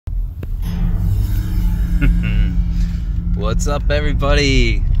What's up,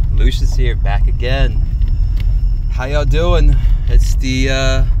 everybody? Lucius here, back again. How y'all doing? It's the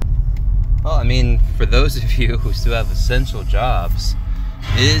well, I mean, for those of you who still have essential jobs,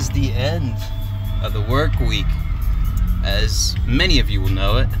 it is the end of the work week, as many of you will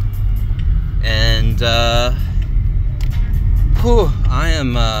know it. And I'm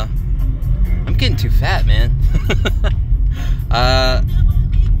getting too fat, man.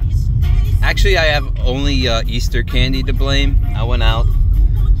 Actually, I have only Easter candy to blame. I went out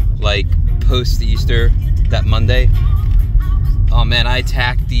like post Easter that Monday. Oh man, I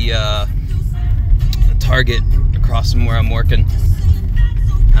attacked the Target across from where I'm working.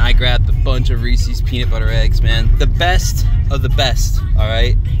 And I grabbed a bunch of Reese's peanut butter eggs, man. The best of the best, all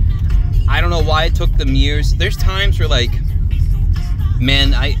right? I don't know why it took them years. There's times where, like,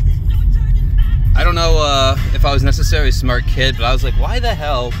 man, I don't know if I was necessarily a smart kid, but I was like, why the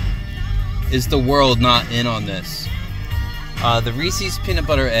hell is the world not in on this? The Reese's peanut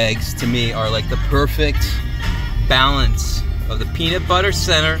butter eggs, to me, are like the perfect balance of the peanut butter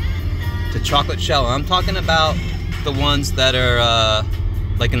center to chocolate shell. I'm talking about the ones that are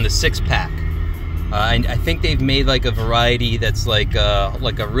like in the 6-pack. I think they've made like a variety that's like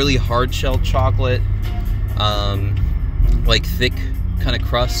a really hard shell chocolate, like thick kind of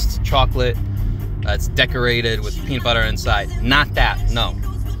crust chocolate that's decorated with peanut butter inside. Not that, no.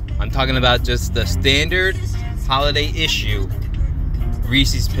 I'm talking about just the standard holiday issue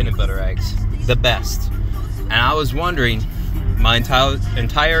Reese's peanut butter eggs, the best. And I was wondering, my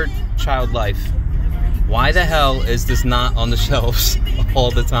entire child life, why the hell is this not on the shelves all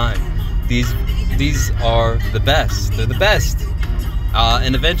the time? These are the best. They're the best.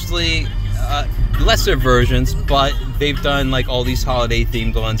 And eventually, lesser versions, but they've done like all these holiday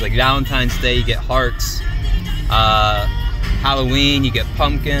themed ones. Like Valentine's Day, you get hearts. Halloween, you get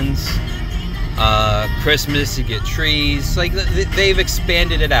pumpkins. Christmas, you get trees. Like they've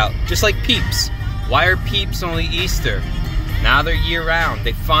expanded it out, just like Peeps. Why are Peeps only Easter? Now they're year-round.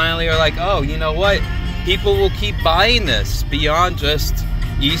 They finally are like, oh, you know what? People will keep buying this beyond just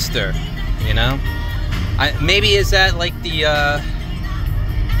Easter. You know, maybe is that like the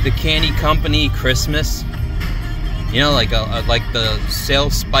candy company Christmas? You know, like the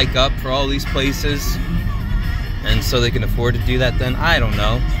sales spike up for all these places, and so they can afford to do that. Then I don't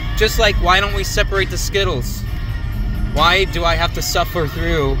know. Just like, why don't we separate the Skittles? Why do I have to suffer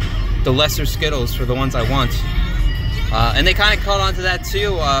through the lesser Skittles for the ones I want? And they kind of caught on to that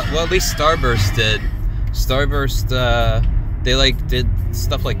too. Well, at least Starburst did. Starburst, they like did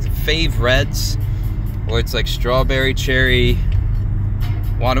stuff like the Fave Reds, where it's like strawberry, cherry,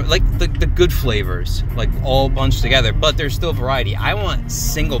 water, like the good flavors, like all bunched together. But there's still variety. I want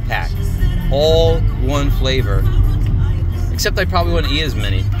single pack, all one flavor. Except I probably wouldn't eat as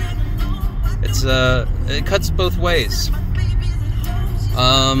many. It cuts both ways.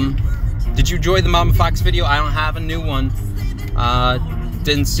 Did you enjoy the Mama Fox video? I don't have a new one.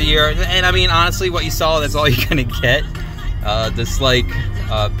 Didn't see her, and I mean, honestly, what you saw, that's all you're gonna get. This like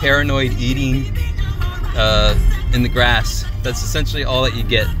paranoid eating in the grass. That's essentially all that you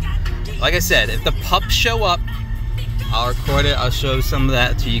get. Like I said, if the pups show up, I'll record it. I'll show some of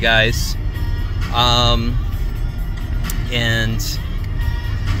that to you guys.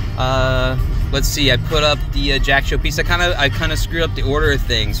 Let's see. I put up the Jack Show piece. I kind of screwed up the order of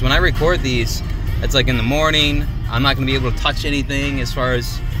things. When I record these, it's like in the morning. I'm not going to be able to touch anything as far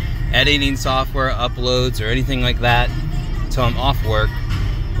as editing software, uploads, or anything like that until I'm off work,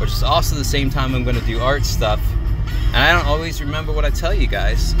 which is also the same time I'm going to do art stuff. And I don't always remember what I tell you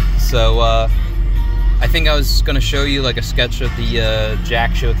guys. So I think I was going to show you like a sketch of the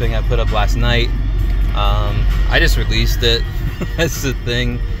Jack Show thing I put up last night. I just released it. That's the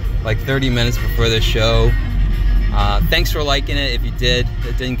thing, like 30 minutes before the show. Thanks for liking it if you did.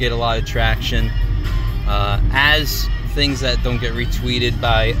 It didn't get a lot of traction, as things that don't get retweeted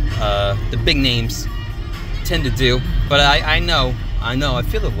by the big names tend to do. But I know, I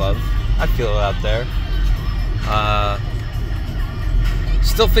feel the love. I feel it out there.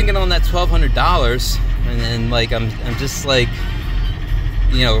 Still thinking on that $1,200, and then like I'm just like,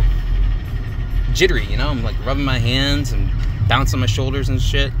 you know, jittery. You know, I'm like rubbing my hands and bouncing my shoulders and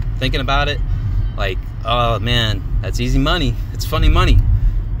shit, thinking about it. Like, oh man, that's easy money. It's funny money.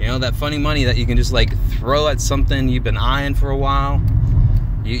 You know, that funny money that you can just like throw at something you've been eyeing for a while.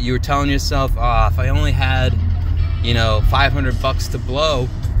 You were telling yourself, oh, if I only had, you know, 500 bucks to blow,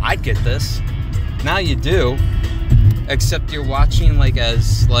 I'd get this. Now you do, except you're watching like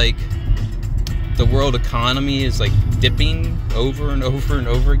as like the world economy is like dipping over and over and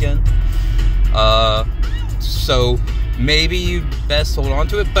over again. So maybe you best hold on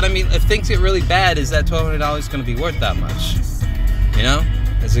to it. But I mean, if things get really bad, is that $1,200 going to be worth that much? You know?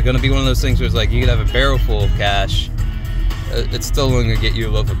 Is it going to be one of those things where it's like you could have a barrel full of cash, it's still going to get you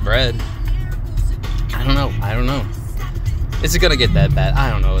a loaf of bread? I don't know. Is it going to get that bad?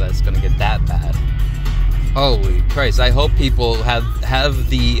 I don't know that it's going to get that bad. Holy Christ, I hope people have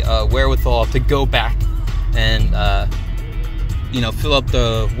the wherewithal to go back and, you know, fill up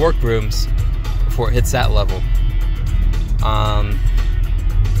the workrooms before it hits that level.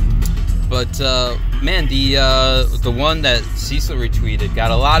 Man, the one that Cecil retweeted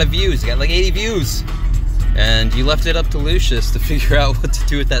got a lot of views. It got like 80 views. And you left it up to Lucius to figure out what to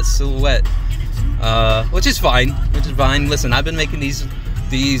do with that silhouette. Which is fine. Listen, I've been making these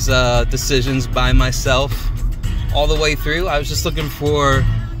decisions by myself all the way through. I was just looking for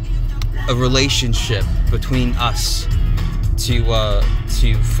a relationship between us to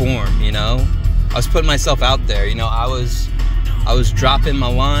form, you know? I was putting myself out there, you know. I was dropping my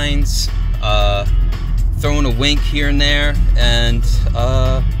lines, throwing a wink here and there, and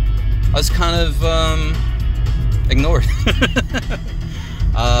I was kind of ignored.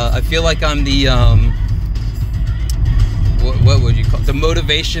 I feel like I'm the what would you call it? The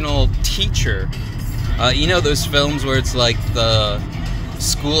motivational teacher. You know those films where it's like the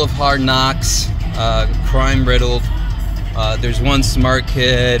School of Hard Knocks, crime riddled. There's one smart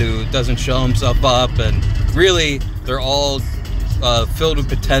kid who doesn't show himself up, and really they're all filled with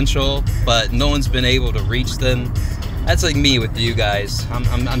potential, but no one's been able to reach them. That's like me with you guys.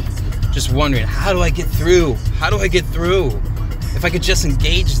 I'm just wondering, how do I get through? How do I get through? If I could just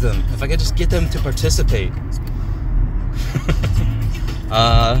engage them, if I could just get them to participate.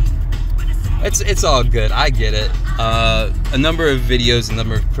 It's all good. I get it. A number of videos, a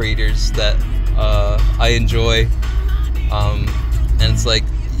number of creators that I enjoy, and it's like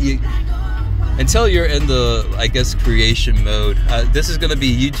until you're in the, I guess, creation mode. This is gonna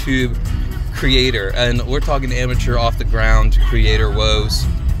be YouTube creator, and we're talking amateur, off the ground creator woes.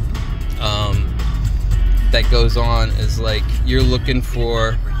 That goes on is like you're looking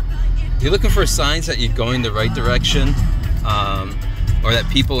for signs that you're going the right direction, or that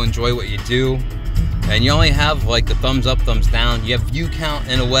people enjoy what you do, and you only have like the thumbs up, thumbs down. You have view count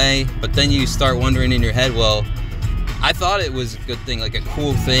in a way, but then you start wondering in your head, well, I thought it was a good thing, like a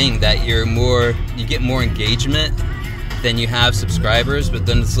cool thing, that you get more engagement than you have subscribers, but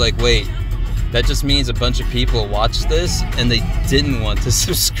then it's like, wait, that just means a bunch of people watched this and they didn't want to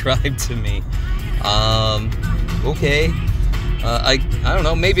subscribe to me. Okay. I don't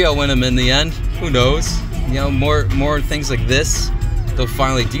know, maybe I'll win them in the end. Who knows? You know, more things like this, they'll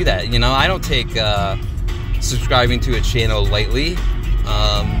finally do that. You know, I don't take subscribing to a channel lightly.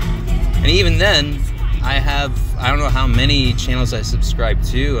 And even then, I don't know how many channels I subscribe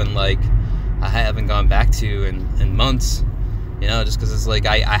to, and like I haven't gone back to in months, you know, just because it's like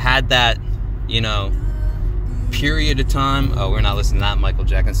I had that, you know, period of time. Oh, we're not listening to that Michael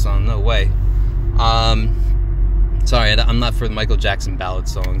Jackson song, no way. Sorry, I'm not for the Michael Jackson ballad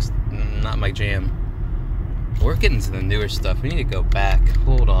songs, not my jam. We're getting to the newer stuff. We need to go back.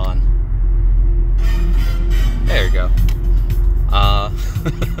 Hold on. There we go.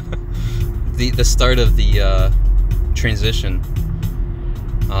 The start of the transition.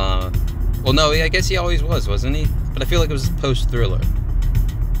 Well, no, I guess he always was, wasn't he? But I feel like it was post-Thriller.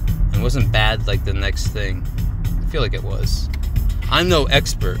 And it wasn't bad like the next thing. I feel like it was. I'm no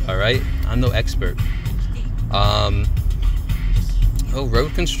expert, alright? I'm no expert. Oh,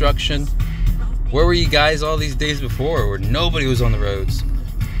 road construction. Where were you guys all these days before where nobody was on the roads?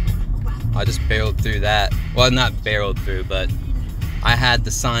 I just barreled through that. Well, not barreled through, but I had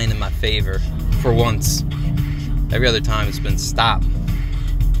the sign in my favor for once. Every other time it's been stop.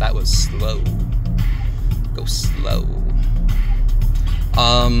 That was slow. Go slow.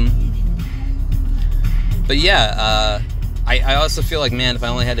 But yeah, I also feel like, man, if I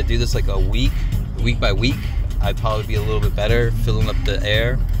only had to do this like week by week, I'd probably be a little bit better, filling up the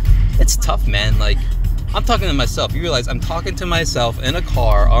air. It's tough, man. Like, I'm talking to myself. You realize I'm talking to myself in a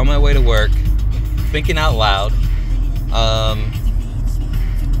car on my way to work, thinking out loud,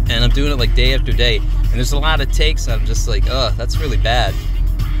 and I'm doing it like day after day. And there's a lot of takes. I'm just like, that's really bad.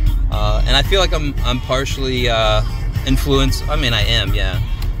 And I feel like I'm partially influenced. I mean, I am, yeah,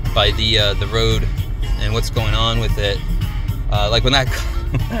 by the road and what's going on with it. Like when that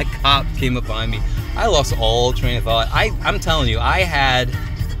cop came up behind me, I lost all train of thought. I'm telling you, I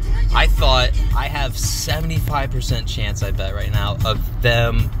thought I have 75% chance, I bet right now, of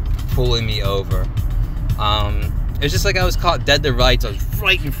them pulling me over. It's just like I was caught dead to rights. I was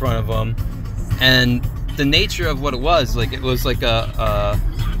right in front of them, and the nature of what it was like a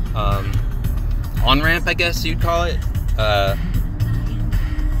on-ramp, I guess you'd call it. I'm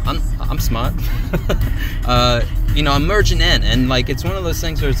smart. You know, I'm merging in, and like it's one of those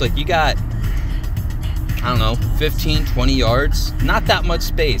things where it's like you got, I don't know, 15, 20 yards, not that much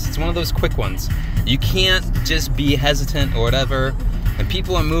space. It's one of those quick ones. You can't just be hesitant or whatever, and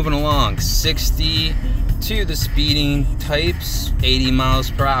people are moving along 60 to the speeding types, 80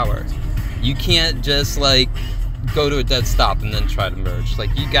 miles per hour. You can't just like go to a dead stop and then try to merge.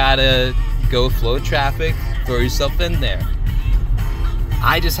 Like, you gotta go flow traffic, throw yourself in there.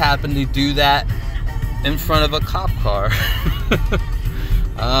 I just happened to do that in front of a cop car.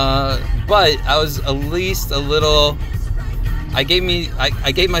 But I was at least a little, I gave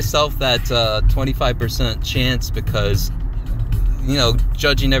myself that 25% chance because, you know,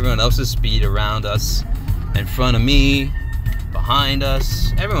 judging everyone else's speed around us, in front of me, behind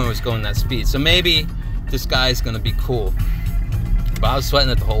us, everyone was going that speed. So maybe this guy's gonna be cool. But I was sweating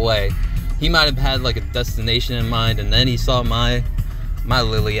it the whole way. He might have had like a destination in mind, and then he saw my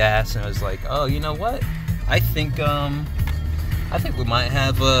lily ass and was like, oh, you know what? I think we might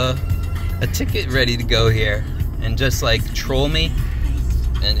have a ticket ready to go here, and just like troll me,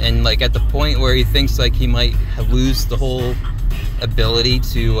 and like at the point where he thinks like he might lose the whole ability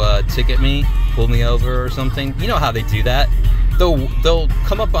to ticket me, pull me over or something. You know how they do that. They'll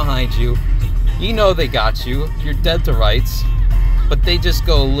come up behind you. You know they got you. You're dead to rights, but they just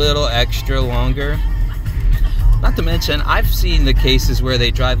go a little extra longer. Not to mention, I've seen the cases where they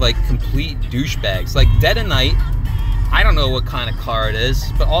drive like complete douchebags, like dead of night. I don't know what kind of car it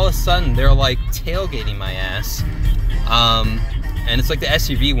is, but all of a sudden they're like tailgating my ass. And it's like the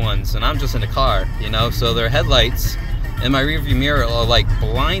SUV ones, and I'm just in a car, you know, so their headlights and my rearview mirror are like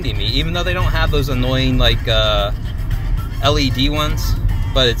blinding me, even though they don't have those annoying like LED ones,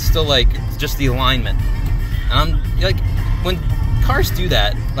 but it's still like just the alignment. And I'm like, when cars do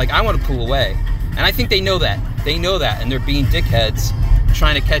that, like I want to pull away, and I think they know that. They know that, and they're being dickheads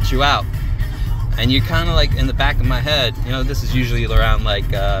trying to catch you out. And you're kind of like in the back of my head, you know, this is usually around like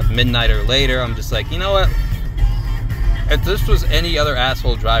midnight or later. I'm just like, you know what? If this was any other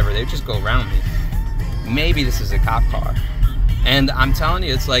asshole driver, they'd just go around me. Maybe this is a cop car. And I'm telling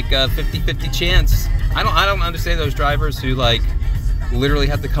you, it's like a 50-50 chance. I don't understand those drivers who like literally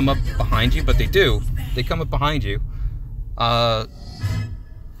have to come up behind you, but they do. They come up behind you,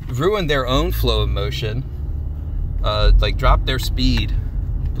 ruin their own flow of motion, like drop their speed,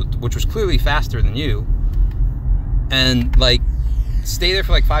 which was clearly faster than you, and like stay there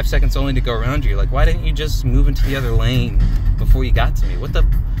for like 5 seconds only to go around you. Like, why didn't you just move into the other lane before you got to me? What the,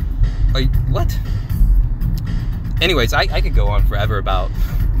 what? Anyways, I could go on forever about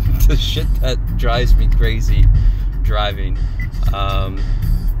the shit that drives me crazy driving. I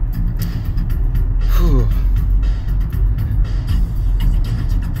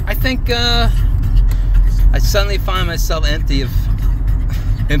think I suddenly find myself empty of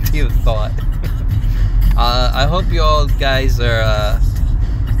thought. I hope you all guys are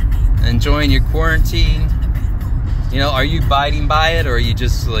enjoying your quarantine. You know, are you abiding by it, or are you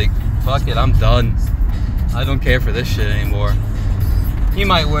just like, fuck it, I'm done, I don't care for this shit anymore? You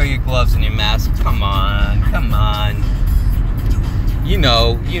might wear your gloves and your mask. Come on, come on. You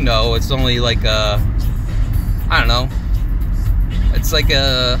know, it's only like a, I don't know, it's like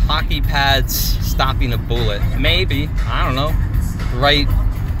a hockey pads stopping a bullet. Maybe, I don't know, right,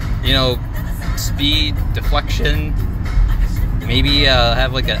 you know, speed, deflection, maybe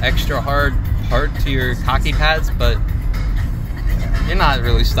have like an extra hard part to your hockey pads, but you're not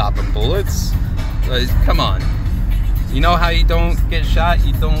really stopping bullets. Like, come on. You know how you don't get shot?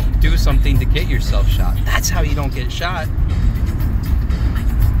 You don't do something to get yourself shot. That's how you don't get shot.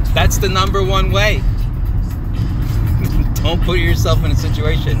 That's the #1 way. Don't put yourself in a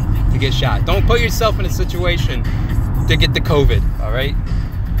situation to get shot. Don't put yourself in a situation to get the COVID, all right?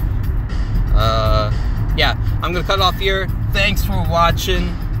 Yeah, I'm gonna cut off here. Thanks for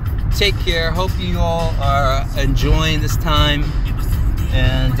watching. Take care. Hope you all are enjoying this time,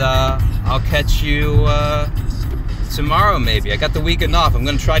 and I'll catch you tomorrow maybe. I got the weekend off. I'm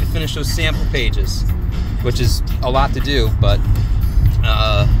gonna try to finish those sample pages, which is a lot to do, but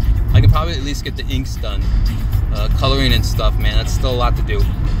I can probably at least get the inks done. Coloring and stuff, man, that's still a lot to do.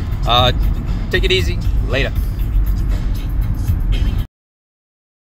 Take it easy. Later.